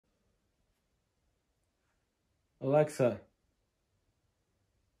Alexa,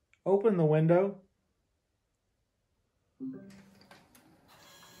 open the window.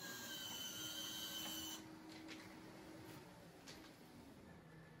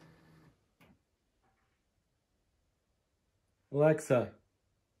 Alexa,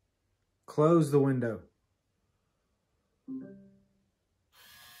 close the window.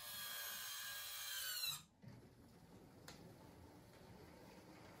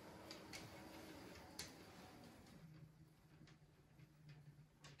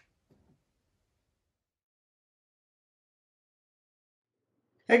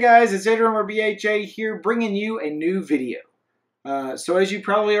 Hey guys, it's Adrian or BHA here bringing you a new video. So as you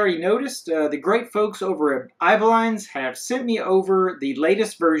probably already noticed, the great folks over at Iblinds have sent me over the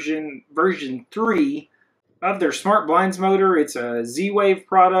latest version 3 of their smart blinds motor. It's a Z-Wave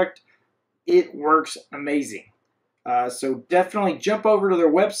product. It works amazing. So definitely jump over to their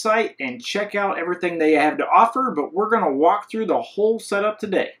website and check out everything they have to offer, but we're going to walk through the whole setup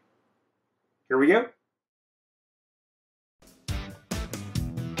today. Here we go.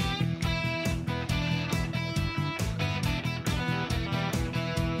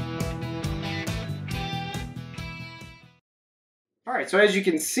 Alright, so as you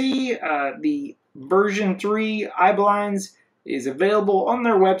can see, the version 3 Iblinds is available on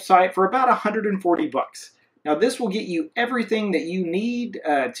their website for about 140 bucks. Now this will get you everything that you need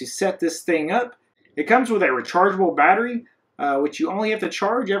to set this thing up. It comes with a rechargeable battery, which you only have to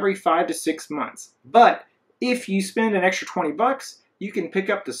charge every 5 to 6 months. But if you spend an extra 20 bucks, you can pick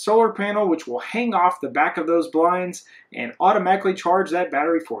up the solar panel, which will hang off the back of those blinds and automatically charge that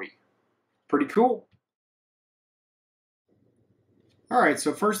battery for you. Pretty cool. Alright,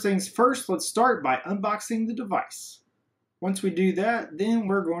 so first things first, let's start by unboxing the device. Once we do that, then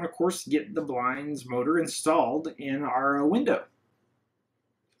we're going to, of course, get the blinds motor installed in our window.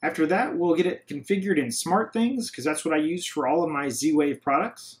 After that, we'll get it configured in smartthings, because that's what I use for all of my Z-Wave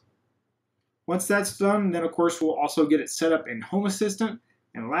products. Once that's done, then of course we'll also get it set up in Home Assistant.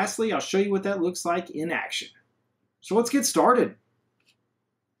 And lastly, I'll show you what that looks like in action. So let's get started.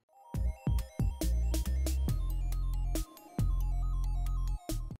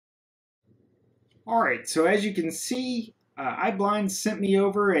 Alright, so as you can see, Iblinds sent me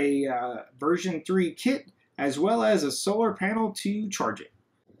over a version 3 kit as well as a solar panel to charge it.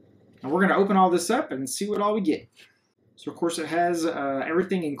 Now we're going to open all this up and see what all we get. So of course it has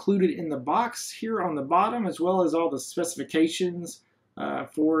everything included in the box here on the bottom, as well as all the specifications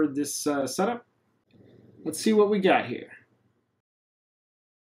for this setup. Let's see what we got here.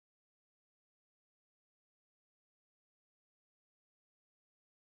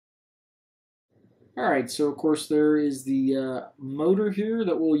 Alright, so of course there is the motor here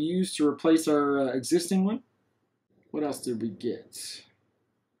that we'll use to replace our existing one. What else did we get?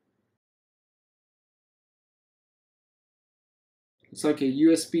 It's like a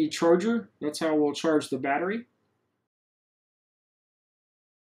USB charger. That's how we'll charge the battery.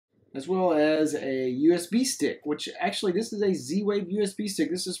 As well as a USB stick, which actually this is a Z-Wave USB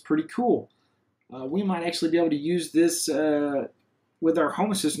stick. This is pretty cool. We might actually be able to use this with our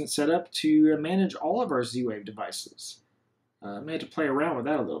Home Assistant setup to manage all of our Z-Wave devices. May have to play around with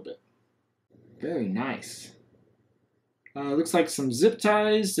that a little bit. Very nice. Looks like some zip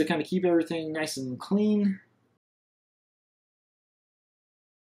ties to kind of keep everything nice and clean.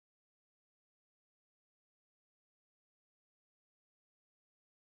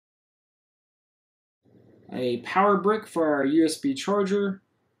 A power brick for our USB charger.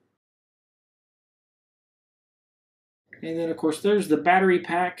 And then, of course, there's the battery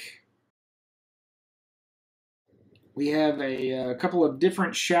pack. We have a couple of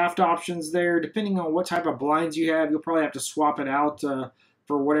different shaft options there. Depending on what type of blinds you have, you'll probably have to swap it out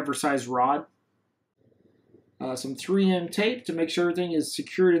for whatever size rod. Some 3M tape to make sure everything is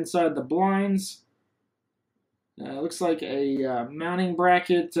secured inside the blinds. Looks like a mounting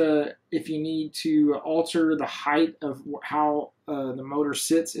bracket if you need to alter the height of how the motor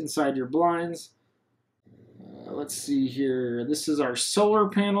sits inside your blinds. Let's see here. This is our solar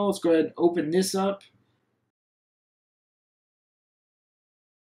panel. Let's go ahead and open this up.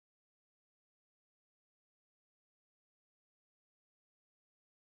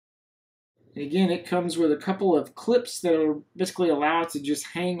 And again, it comes with a couple of clips that will basically allow it to just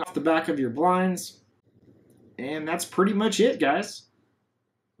hang off the back of your blinds. And that's pretty much it, guys.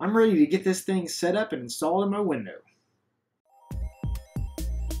 I'm ready to get this thing set up and installed in my window.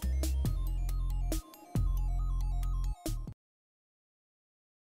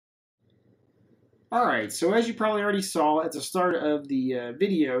 Alright, so as you probably already saw at the start of the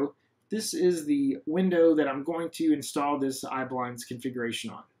video, this is the window that I'm going to install this Iblinds configuration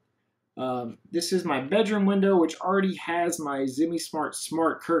on. This is my bedroom window, which already has my Zimmy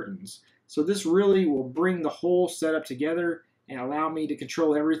smart curtains. So this really will bring the whole setup together and allow me to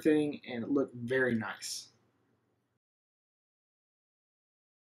control everything and look very nice.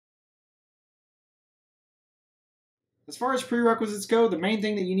 As far as prerequisites go, the main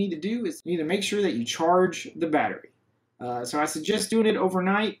thing that you need to do is you need to make sure that you charge the battery. So I suggest doing it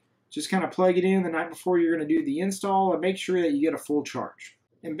overnight. Just kind of plug it in the night before you're going to do the install and make sure that you get a full charge.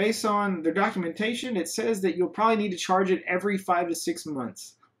 And based on their documentation, it says that you'll probably need to charge it every 5 to 6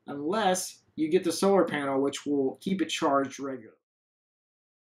 months, unless you get the solar panel, which will keep it charged regularly.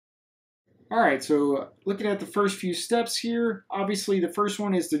 All right, so looking at the first few steps here, obviously the first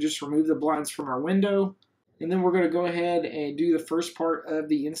one is to just remove the blinds from our window. And then we're going to go ahead and do the first part of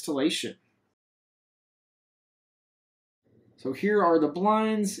the installation. So here are the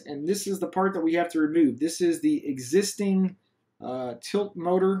blinds, and this is the part that we have to remove. This is the existing tilt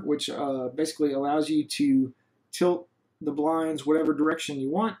motor, which basically allows you to tilt the blinds whatever direction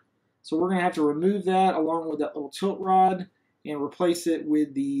you want. So we're going to have to remove that along with that little tilt rod and replace it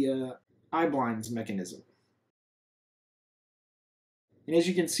with the Iblinds mechanism. And as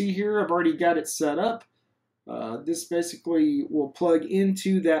you can see here, I've already got it set up. This basically will plug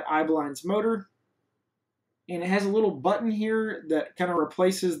into that Iblinds motor. And it has a little button here that kind of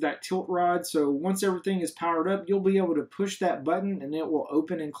replaces that tilt rod. So once everything is powered up, you'll be able to push that button and it will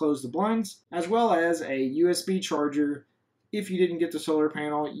open and close the blinds, as well as a USB charger. If you didn't get the solar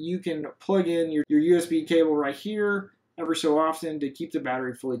panel, you can plug in your USB cable right here ever so often to keep the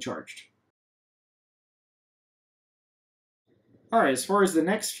battery fully charged. All right, as far as the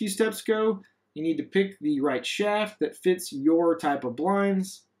next few steps go, you need to pick the right shaft that fits your type of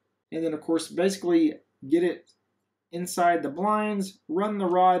blinds. And then, of course, basically get it inside the blinds, run the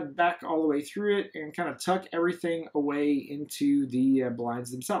rod back all the way through it, and kind of tuck everything away into the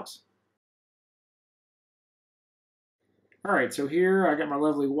blinds themselves. All right, so here I got my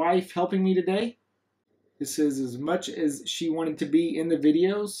lovely wife helping me today. This is as much as she wanted to be in the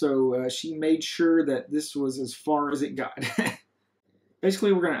video, so she made sure that this was as far as it got.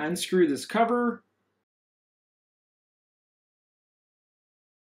 Basically, we're going to unscrew this cover.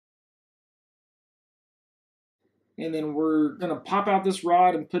 And then we're going to pop out this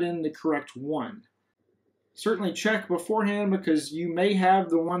rod and put in the correct one. Certainly check beforehand because you may have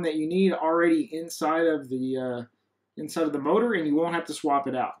the one that you need already inside of the motor and you won't have to swap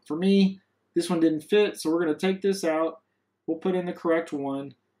it out. For me, this one didn't fit, so we're going to take this out. We'll put in the correct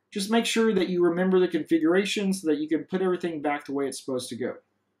one. Just make sure that you remember the configuration so that you can put everything back the way it's supposed to go.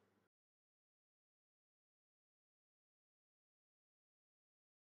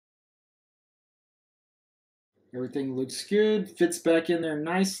 Everything looks good, fits back in there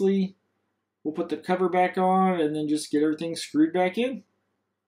nicely. We'll put the cover back on and then just get everything screwed back in.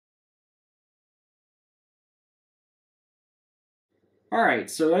 All right,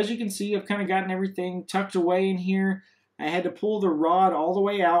 so as you can see, I've kind of gotten everything tucked away in here. I had to pull the rod all the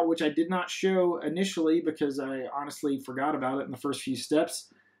way out, which I did not show initially because I honestly forgot about it in the first few steps.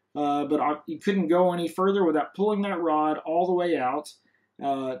 But you couldn't go any further without pulling that rod all the way out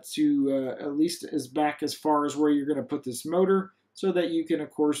to at least back as far as where you're going to put this motor so that you can, of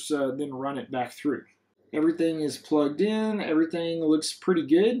course, then run it back through. Everything is plugged in. Everything looks pretty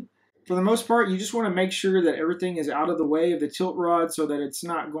good. For the most part, you just want to make sure that everything is out of the way of the tilt rod so that it's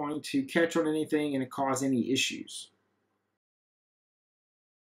not going to catch on anything and cause any issues.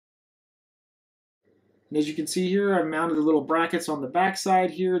 And as you can see here, I've mounted the little brackets on the back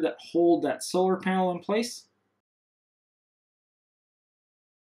side here that hold that solar panel in place.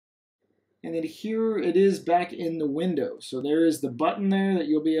 And then here it is back in the window. So there is the button there that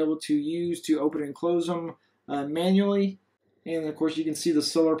you'll be able to use to open and close them manually. And of course you can see the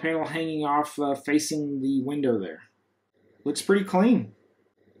solar panel hanging off facing the window there. Looks pretty clean.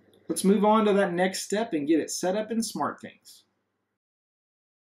 Let's move on to that next step and get it set up in SmartThings.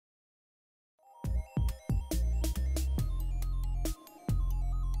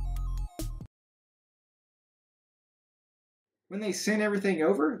 When they sent everything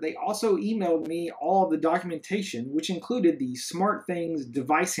over, they also emailed me all of the documentation, which included the SmartThings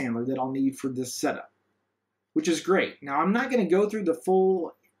device handler that I'll need for this setup, which is great. Now, I'm not going to go through the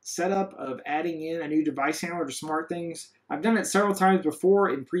full setup of adding in a new device handler to SmartThings. I've done it several times before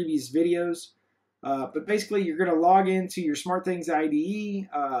in previous videos, but basically you're going to log into your SmartThings IDE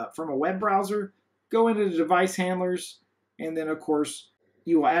from a web browser, go into the device handlers, and then of course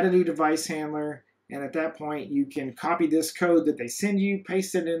you will add a new device handler. And at that point, you can copy this code that they send you,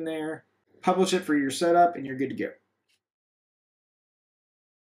 paste it in there, publish it for your setup, and you're good to go.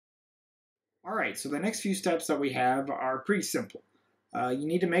 All right, so the next few steps that we have are pretty simple. you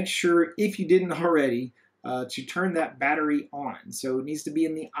need to make sure, if you didn't already, to turn that battery on. So it needs to be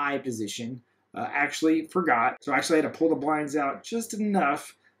in the I position. Actually forgot, so I actually had to pull the blinds out just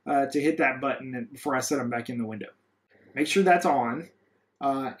enough to hit that button before I set them back in the window. Make sure that's on.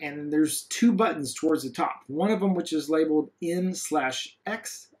 And there's two buttons towards the top. One of them which is labeled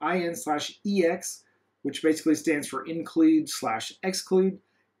in/X, IN/EX, which basically stands for include/exclude.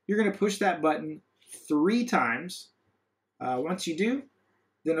 You're going to push that button 3 times. Once you do,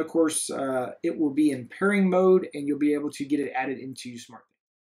 then of course it will be in pairing mode and you'll be able to get it added into SmartThings.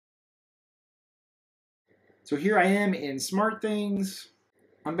 So here I am in SmartThings.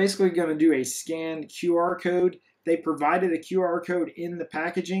 I'm basically going to do a scan QR code. They provided a QR code in the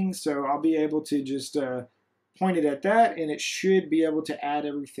packaging, so I'll be able to just point it at that, and it should be able to add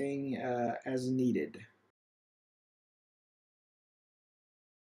everything as needed.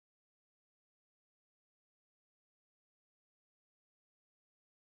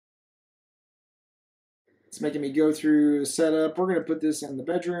 It's making me go through setup. We're going to put this in the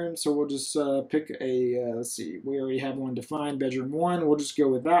bedroom, so we'll just pick a, let's see, we already have one defined, bedroom 1. We'll just go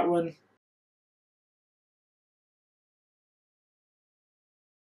with that one.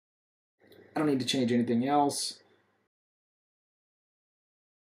 I don't need to change anything else.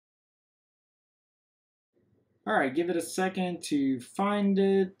 All right, give it a second to find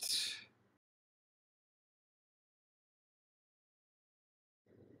it.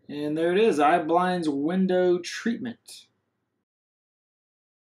 And there it is, Iblinds window treatment.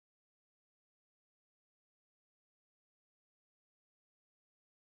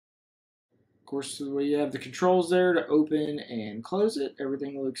 Of course, we have the controls there to open and close it.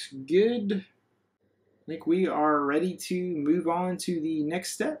 Everything looks good. I think we are ready to move on to the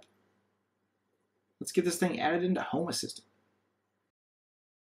next step. Let's get this thing added into Home Assistant.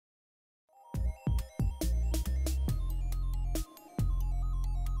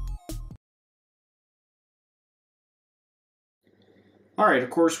 All right, of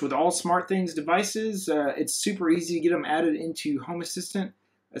course, with all SmartThings devices, it's super easy to get them added into Home Assistant,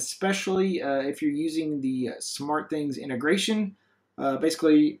 especially if you're using the SmartThings integration.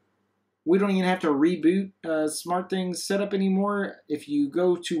 Basically, we don't even have to reboot SmartThings setup anymore. If you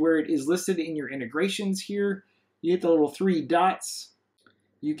go to where it is listed in your integrations here, you hit the little 3 dots.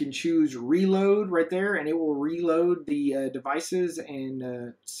 You can choose reload right there, and it will reload the devices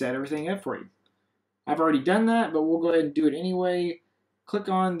and set everything up for you. I've already done that, but we'll go ahead and do it anyway. Click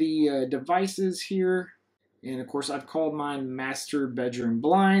on the devices here, and of course I've called mine master bedroom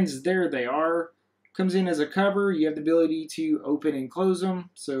blinds. There they are. Comes in as a cover. You have the ability to open and close them,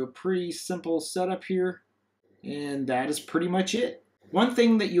 so pretty simple setup here, and that is pretty much it. One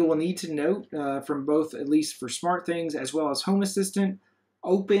thing that you will need to note from both, at least for SmartThings as well as Home Assistant,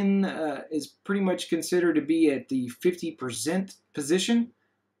 open is pretty much considered to be at the 50% position.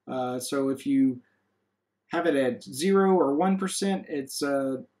 So if you have it at 0 or 1%, it's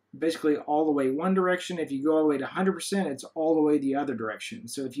basically all the way one direction. If you go all the way to 100%, it's all the way the other direction.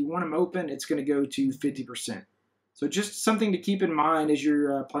 So if you want them open, it's going to go to 50%. So just something to keep in mind as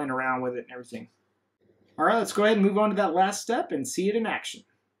you're playing around with it and everything. All right, let's go ahead and move on to that last step and see it in action.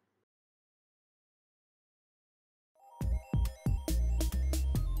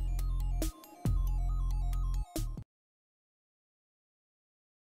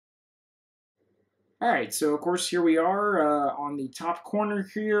 All right, so of course here we are on the top corner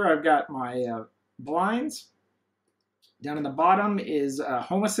here. I've got my blinds. Down in the bottom is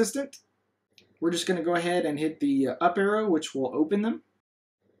Home Assistant. We're just going to go ahead and hit the up arrow, which will open them.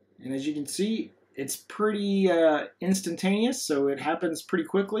 And as you can see, it's pretty instantaneous, so it happens pretty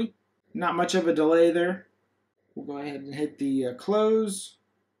quickly. Not much of a delay there. We'll go ahead and hit the close.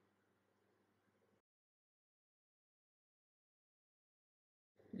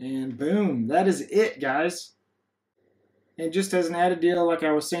 And boom, that is it, guys. And just as an added deal, like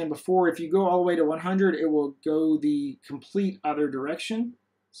I was saying before, if you go all the way to 100, it will go the complete other direction.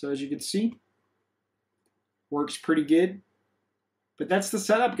 So as you can see, works pretty good. But that's the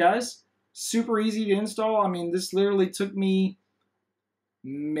setup, guys. Super easy to install. I mean, this literally took me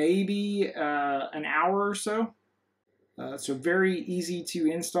maybe an hour or so. So very easy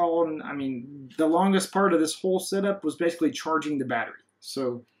to install. And I mean, the longest part of this whole setup was basically charging the battery.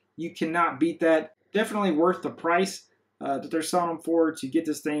 So you cannot beat that. Definitely worth the price that they're selling them for to get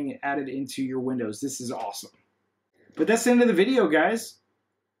this thing added into your windows. This is awesome. But that's the end of the video, guys.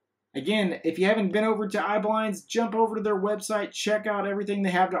 Again, if you haven't been over to Iblinds, jump over to their website, check out everything they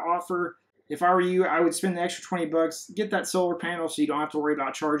have to offer. If I were you, I would spend the extra 20 bucks, get that solar panel so you don't have to worry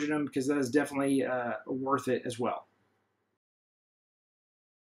about charging them, because that is definitely worth it as well.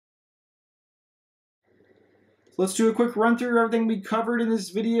 Let's do a quick run through everything we covered in this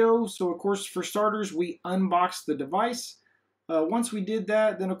video. So of course, for starters, we unboxed the device. Once we did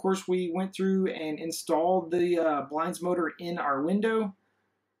that, then of course we went through and installed the blinds motor in our window.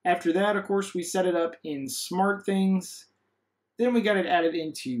 After that, of course, we set it up in SmartThings. Then we got it added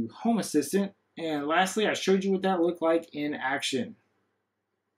into Home Assistant. And lastly, I showed you what that looked like in action.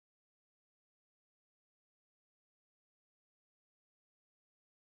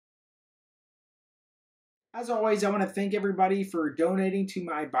 As always, I want to thank everybody for donating to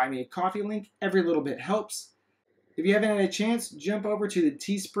my Buy Me a Coffee link. Every little bit helps. If you haven't had a chance, jump over to the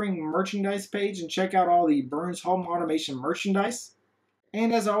Teespring merchandise page and check out all the Burns Home Automation merchandise.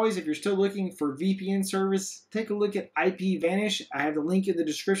 And as always, if you're still looking for VPN service, take a look at IPVanish. I have the link in the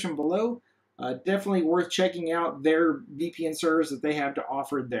description below. Definitely worth checking out their VPN service that they have to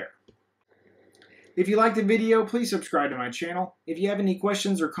offer there. If you liked the video, please subscribe to my channel. If you have any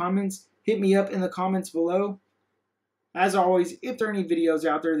questions or comments, hit me up in the comments below. As always, if there are any videos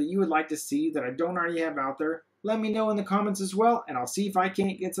out there that you would like to see that I don't already have out there, let me know in the comments as well, and I'll see if I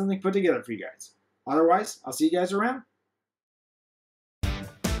can't get something put together for you guys. Otherwise, I'll see you guys around.